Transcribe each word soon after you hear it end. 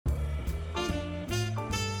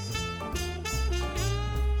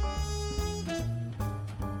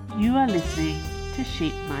You are listening to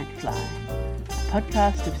Sheep Might Fly, a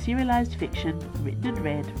podcast of serialised fiction written and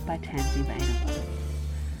read by Tansy Raynor.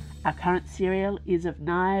 Our current serial is of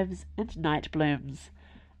knives and night blooms,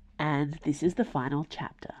 and this is the final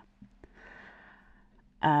chapter.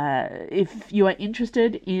 If you are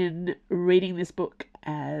interested in reading this book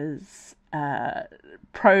as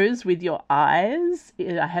prose with your eyes,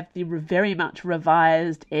 I have the very much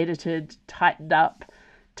revised, edited, tightened up,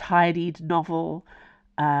 tidied novel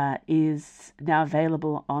is now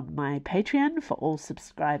available on my Patreon for all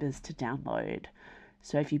subscribers to download.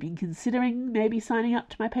 So if you've been considering maybe signing up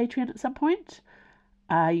to my Patreon at some point,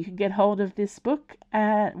 you can get hold of this book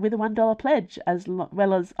with a $1 pledge, as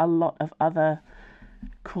well as a lot of other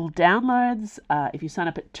cool downloads. If you sign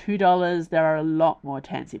up at $2, there are a lot more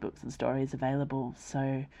Tansy books and stories available.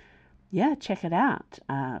 So yeah, check it out.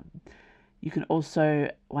 You can also,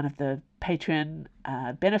 one of the Patreon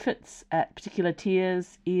benefits at particular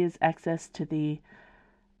tiers is access to the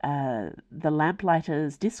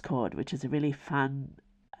Lamplighters Discord, which is a really fun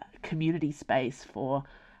community space for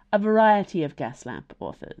a variety of Gaslamp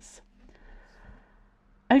authors.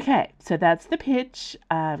 Okay, so that's the pitch.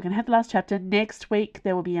 We're going to have the last chapter. Next week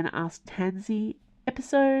there will be an Ask Tansy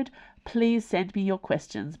episode. Please send me your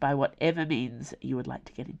questions by whatever means you would like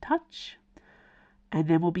to get in touch. And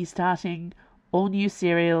then we'll be starting all new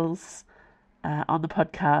serials on the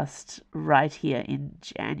podcast right here in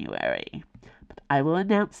January. But I will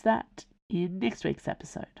announce that in next week's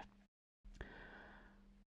episode.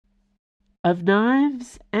 Of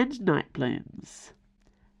Knives and Night Blooms,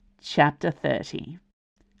 Chapter 30,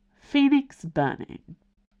 Phoenix Burning.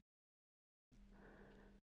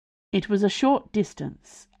 It was a short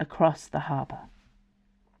distance across the harbour.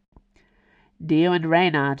 Dio and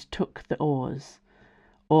Reynard took the oars.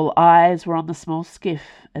 All eyes were on the small skiff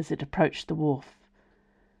as it approached the wharf.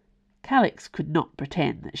 Calix could not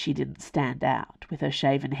pretend that she didn't stand out with her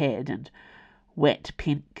shaven head and wet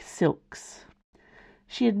pink silks.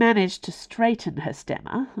 She had managed to straighten her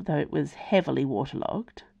stemmer, though it was heavily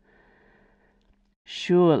waterlogged.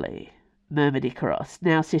 "Surely," murmured Icaros,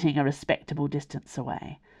 now sitting a respectable distance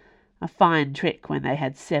away. A fine trick when they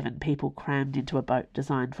had 7 people crammed into a boat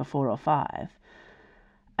designed for 4 or 5.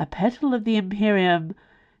 "A petal of the Imperium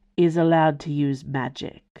is allowed to use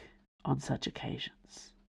magic on such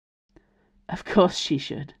occasions." Of course she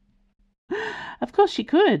should. Of course she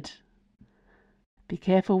could. Be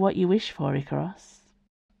careful what you wish for, Icaros.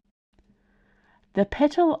 The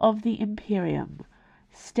petal of the Imperium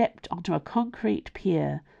stepped onto a concrete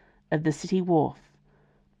pier of the city wharf,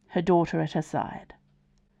 her daughter at her side.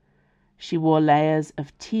 She wore layers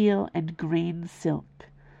of teal and green silk,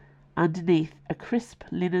 underneath a crisp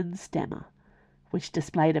linen stemmer, which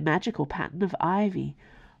displayed a magical pattern of ivy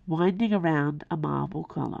winding around a marble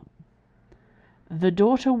column. The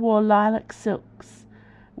daughter wore lilac silks,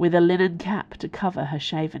 with a linen cap to cover her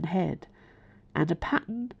shaven head, and a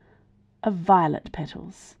pattern of violet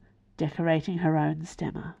petals decorating her own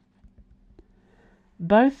stemmer.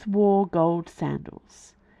 Both wore gold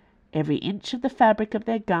sandals. Every inch of the fabric of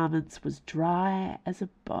their garments was dry as a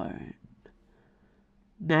bone.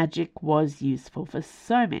 Magic was useful for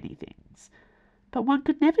so many things, but one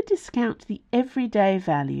could never discount the everyday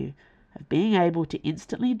value of being able to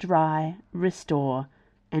instantly dry, restore,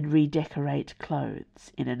 and redecorate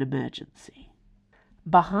clothes in an emergency.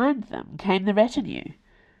 Behind them came the retinue,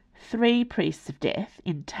 3 priests of death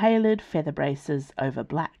in tailored feather braces over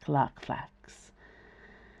black lark flax.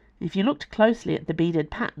 If you looked closely at the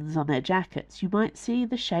beaded patterns on their jackets, you might see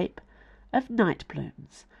the shape of night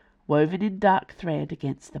blooms woven in dark thread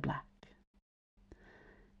against the black.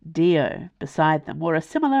 Dio, beside them, wore a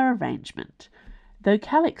similar arrangement, though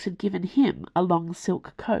Calix had given him a long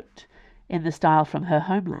silk coat in the style from her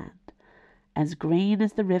homeland, as green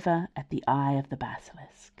as the river at the eye of the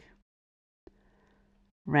basilisk.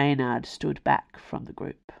 Reynard stood back from the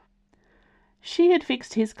group. She had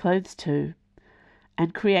fixed his clothes too,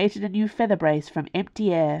 and created a new feather brace from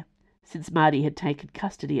empty air since Marty had taken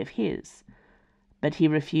custody of his, but he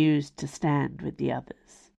refused to stand with the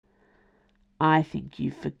others. "I think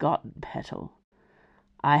you've forgotten, Petal.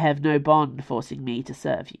 I have no bond forcing me to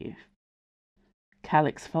serve you."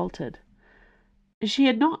 Calix faltered. She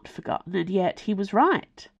had not forgotten, and yet he was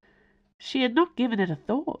right. She had not given it a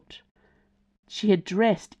thought. She had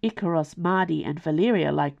dressed Icaros, Marty, and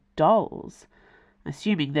Valeria like dolls,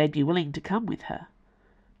 assuming they'd be willing to come with her.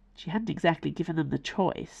 She hadn't exactly given them the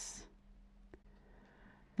choice.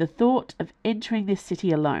 The thought of entering this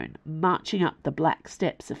city alone, marching up the black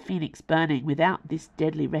steps of Phoenix Burning without this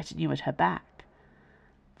deadly retinue at her back,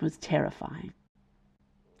 was terrifying.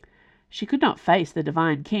 She could not face the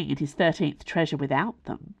Divine King and his 13th treasure without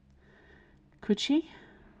them. Could she?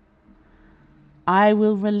 I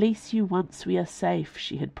will release you once we are safe,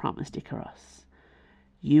 she had promised Icarus.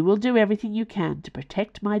 You will do everything you can to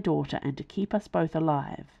protect my daughter and to keep us both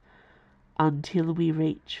alive until we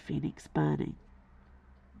reach Phoenix Burning.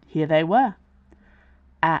 Here they were,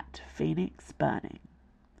 at Phoenix Burning.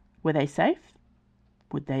 Were they safe?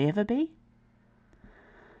 Would they ever be?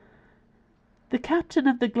 The captain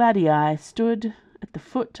of the Gladii stood at the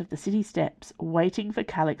foot of the city steps, waiting for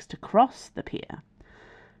Calix to cross the pier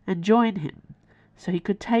and join him so he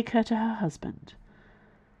could take her to her husband,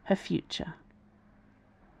 her future.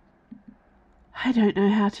 I don't know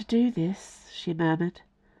how to do this, she murmured.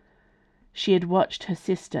 She had watched her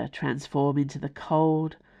sister transform into the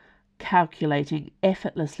cold, calculating,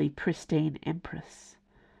 effortlessly pristine empress,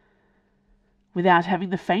 without having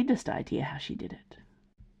the faintest idea how she did it.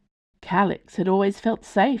 Calix had always felt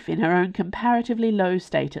safe in her own comparatively low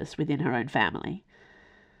status within her own family.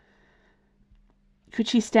 Could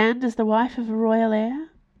she stand as the wife of a royal heir?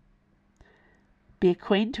 Be a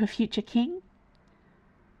queen to a future king?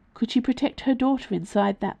 Could she protect her daughter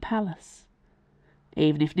inside that palace?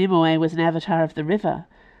 Even if Nimue was an avatar of the river,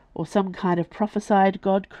 or some kind of prophesied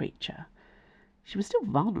god creature, she was still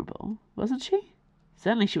vulnerable, wasn't she?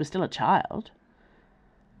 Certainly she was still a child.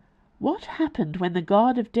 What happened when the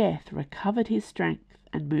god of death recovered his strength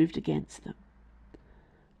and moved against them?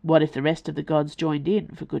 What if the rest of the gods joined in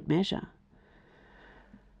for good measure?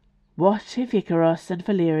 What if Icarus and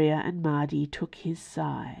Valeria and Mardi took his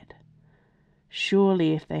side?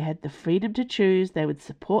 Surely if they had the freedom to choose, they would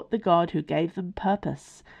support the god who gave them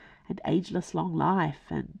purpose and ageless long life,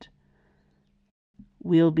 and...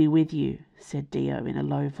 We'll be with you, said Dio in a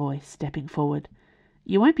low voice, stepping forward.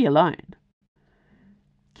 You won't be alone.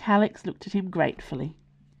 Calix looked at him gratefully,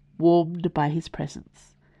 warmed by his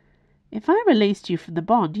presence. If I released you from the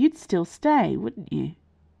bond, you'd still stay, wouldn't you?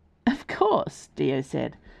 Of course, Dio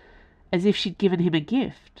said, as if she'd given him a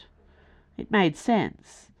gift. It made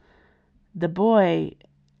sense. The boy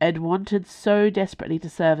had wanted so desperately to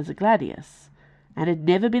serve as a gladius, and had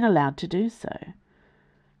never been allowed to do so.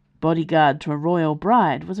 Bodyguard to a royal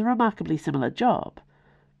bride was a remarkably similar job,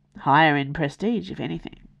 higher in prestige, if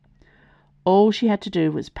anything. All she had to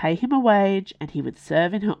do was pay him a wage, and he would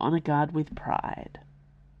serve in her honour guard with pride.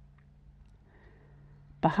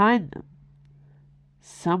 Behind them,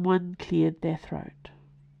 someone cleared their throat.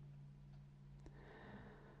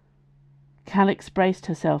 Calix braced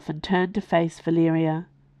herself and turned to face Valeria,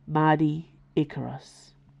 Mardi,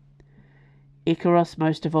 Icarus. Icarus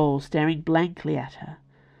most of all, staring blankly at her,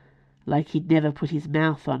 like he'd never put his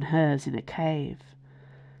mouth on hers in a cave,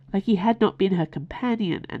 like he had not been her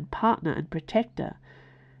companion and partner and protector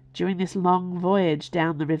during this long voyage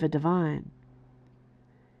down the River Divine.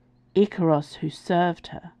 Icarus who served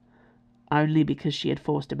her only because she had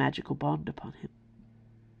forced a magical bond upon him.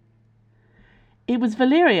 It was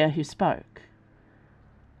Valeria who spoke.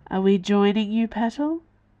 Are we joining you, Petal?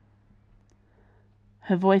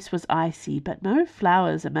 Her voice was icy, but no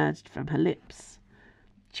flowers emerged from her lips.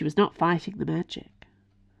 She was not fighting the magic.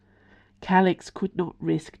 Calix could not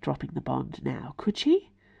risk dropping the bond now, could she?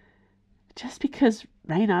 Just because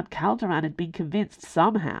Reynard Calderon had been convinced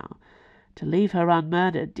somehow to leave her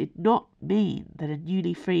unmurdered did not mean that a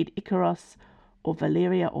newly freed Icarus or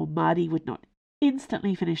Valeria or Mardi would not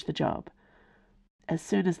instantly finish the job as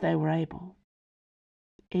soon as they were able.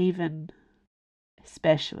 Even,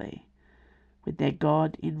 especially, with their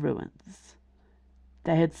god in ruins.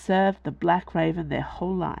 They had served the Black Raven their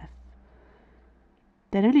whole life.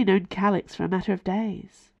 They'd only known Calix for a matter of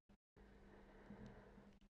days.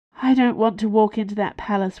 I don't want to walk into that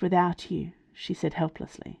palace without you, she said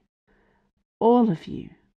helplessly. All of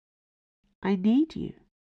you. I need you.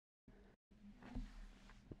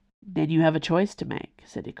 Then you have a choice to make,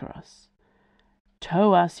 said Icarus.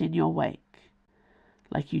 Tow us in your wake,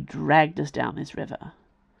 like you dragged us down this river,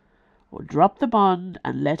 or drop the bond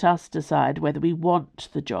and let us decide whether we want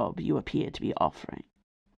the job you appear to be offering.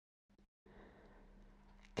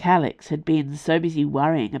 Calix had been so busy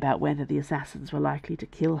worrying about whether the assassins were likely to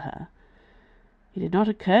kill her. It had not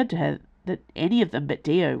occurred to her that any of them but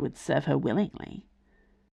Dio would serve her willingly.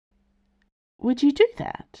 Would you do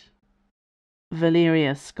that?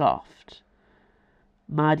 Valeria scoffed.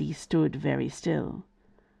 Mardi stood very still.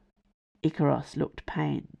 Icarus looked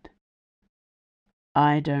pained.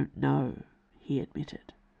 I don't know, he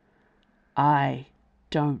admitted. I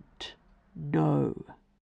don't know.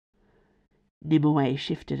 Nimue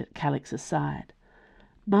shifted at Calix's side.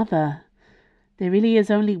 Mother, there really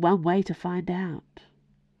is only one way to find out.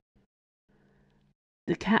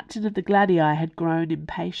 The captain of the Gladii had grown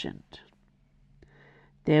impatient.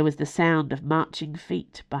 There was the sound of marching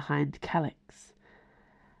feet behind Calix.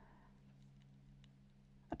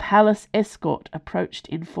 A palace escort approached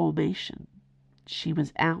in formation. She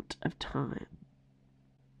was out of time.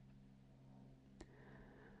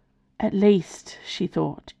 At least, she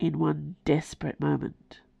thought in one desperate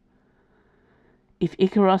moment, if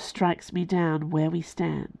Icaros strikes me down where we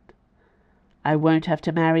stand, I won't have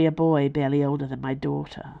to marry a boy barely older than my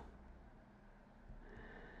daughter.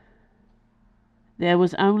 There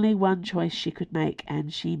was only one choice she could make,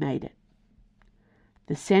 and she made it.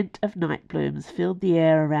 The scent of night blooms filled the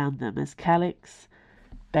air around them as Calix,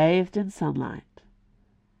 bathed in sunlight,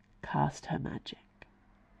 cast her magic.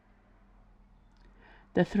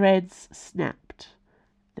 The threads snapped,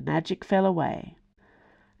 the magic fell away,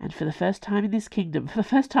 and for the first time in this kingdom, for the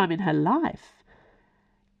first time in her life,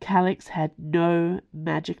 Calix had no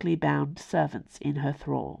magically bound servants in her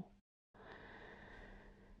thrall.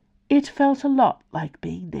 It felt a lot like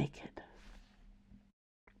being naked.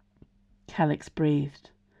 Calix breathed,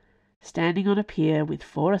 standing on a pier with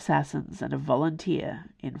 4 assassins and a volunteer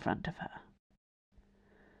in front of her.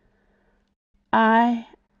 I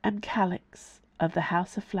am Calix of the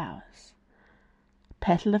House of Flowers,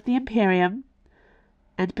 petal of the Imperium,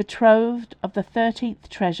 and betrothed of the 13th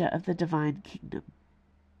treasure of the Divine Kingdom.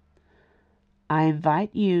 I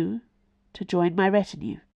invite you to join my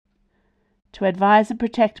retinue, to advise and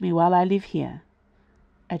protect me while I live here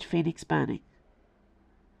at Phoenix Burning.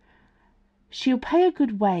 She'll pay a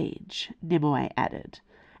good wage, Nimue added,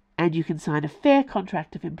 and you can sign a fair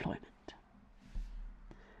contract of employment.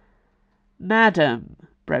 Madam,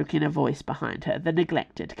 broke in a voice behind her, the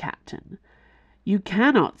neglected captain, you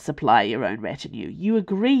cannot supply your own retinue. You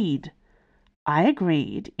agreed. I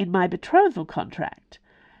agreed in my betrothal contract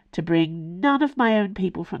to bring none of my own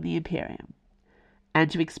people from the Imperium, and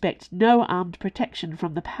to expect no armed protection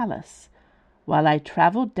from the palace while I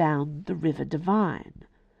travelled down the River Divine,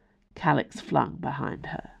 Calix flung behind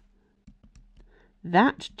her.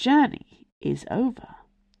 That journey is over.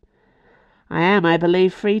 I am, I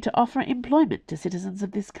believe, free to offer employment to citizens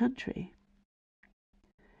of this country.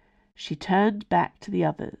 She turned back to the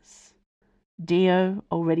others, Dio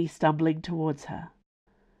already stumbling towards her,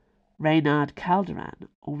 Reynard Calderon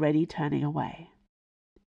already turning away.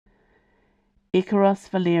 Icaros,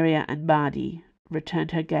 Valeria, and Mardi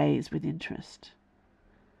returned her gaze with interest.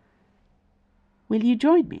 "Will you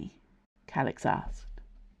join me?" Calix asked,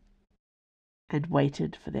 and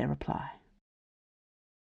waited for their reply.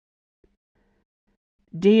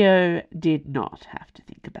 Dio did not have to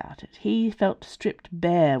think about it. He felt stripped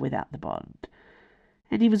bare without the bond,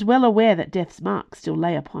 and he was well aware that death's mark still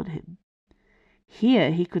lay upon him.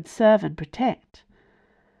 Here he could serve and protect.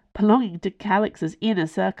 Belonging to Calix's inner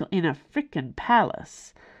circle in a frickin'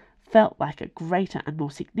 palace felt like a greater and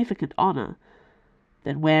more significant honour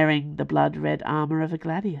than wearing the blood-red armour of a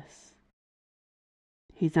gladius.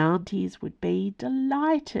 His aunties would be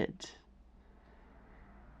delighted.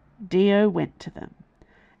 Dio went to them,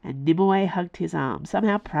 and Nimue hugged his arm,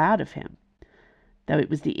 somehow proud of him, though it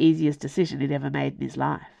was the easiest decision he'd ever made in his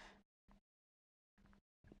life.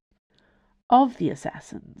 Of the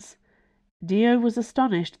assassins, Dio was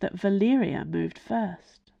astonished that Valeria moved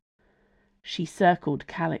first. She circled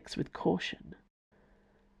Calix with caution.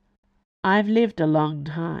 "I've lived a long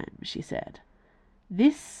time," she said.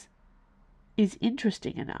 "This is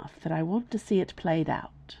interesting enough that I want to see it played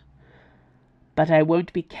out. But I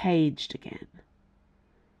won't be caged again."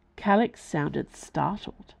 Calix sounded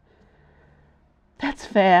startled. "That's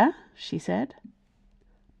fair," she said.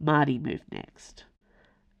 Mardi moved next.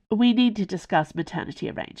 "We need to discuss maternity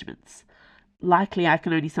arrangements. Likely I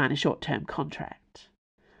can only sign a short-term contract."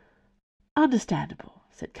 "Understandable,"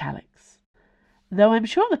 said Calix. "Though I'm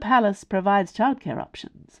sure the palace provides childcare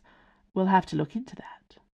options. We'll have to look into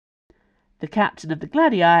that." The captain of the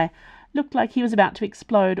Gladii looked like he was about to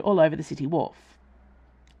explode all over the city wharf.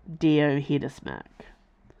 Dio hid a smirk,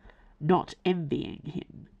 not envying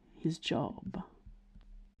him his job.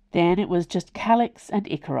 Then it was just Calix and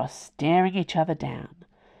Icaros staring each other down,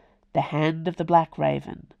 the hand of the Black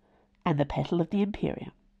Raven and the petal of the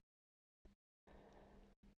Imperium.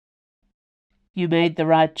 "You made the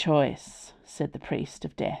right choice," said the priest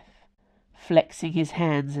of death, flexing his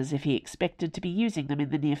hands as if he expected to be using them in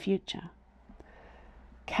the near future.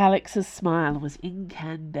 Calix's smile was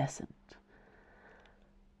incandescent.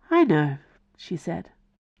 "I know," she said.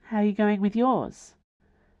 "How are you going with yours?"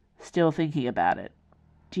 "Still thinking about it."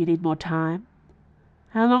 "Do you need more time?"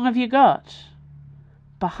 "How long have you got?"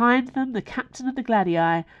 Behind them, the captain of the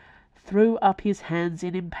Gladii threw up his hands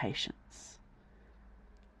in impatience.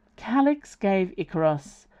 Calix gave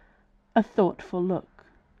Icaros a thoughtful look.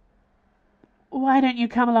 Why don't you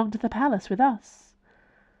come along to the palace with us?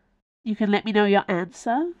 You can let me know your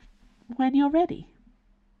answer when you're ready.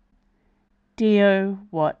 Dio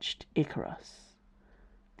watched Icarus.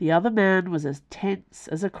 The other man was as tense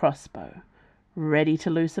as a crossbow, ready to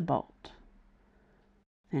loose a bolt.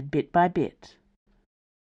 Then bit by bit,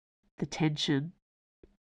 the tension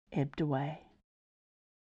ebbed away.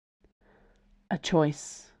 A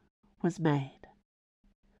choice was made.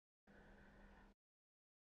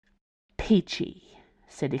 Peachy,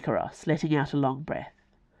 said Icarus, letting out a long breath.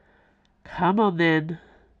 Come on then,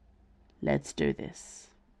 let's do this.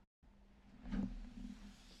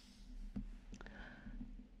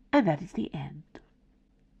 And that is the end.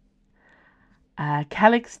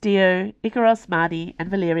 Calix, Dio, Icarus, Marty, and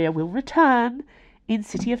Valeria will return in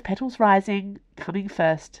City of Petals Rising, coming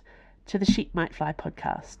first to the Sheep Might Fly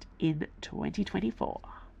podcast in 2024.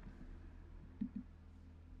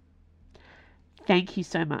 Thank you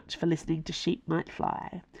so much for listening to Sheep Might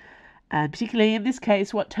Fly, and particularly in this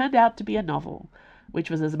case what turned out to be a novel, which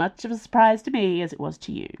was as much of a surprise to me as it was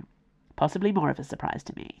to you. Possibly more of a surprise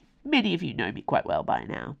to me. Many of you know me quite well by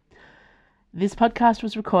now. This podcast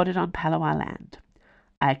was recorded on Palawa land.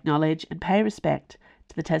 I acknowledge and pay respect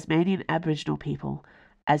to the Tasmanian Aboriginal people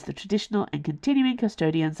as the traditional and continuing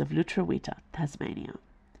custodians of Lutruwita, Tasmania.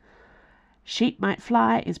 Sheep Might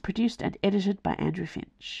Fly is produced and edited by Andrew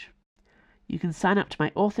Finch. You can sign up to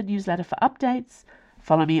my author newsletter for updates.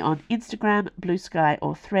 Follow me on Instagram, Blue Sky,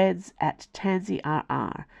 or Threads at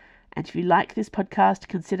TansyRR. And if you like this podcast,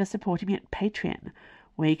 consider supporting me at Patreon,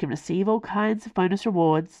 where you can receive all kinds of bonus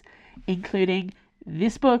rewards, including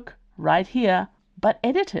this book right here, but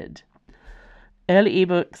edited. Early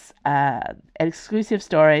ebooks, exclusive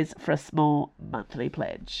stories for a small monthly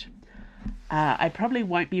pledge. I probably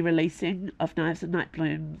won't be releasing Of Knives and Night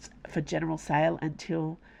Blooms for general sale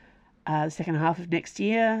until the second half of next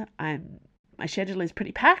year. My schedule is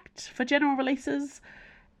pretty packed for general releases,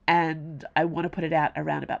 and I want to put it out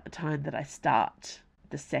around about the time that I start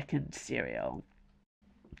the second serial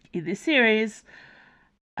in this series.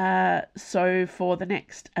 So for the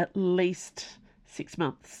next at least 6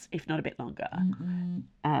 months, if not a bit longer,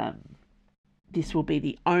 this will be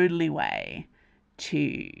the only way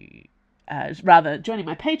to, rather joining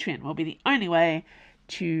my Patreon will be the only way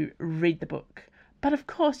to read the book. But of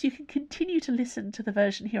course, you can continue to listen to the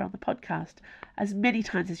version here on the podcast as many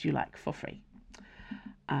times as you like for free.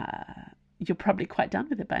 You're probably quite done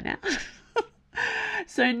with it by now.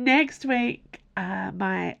 So next week,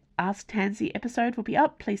 my Ask Tansy episode will be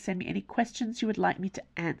up. Please send me any questions you would like me to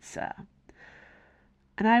answer.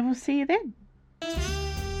 And I will see you then.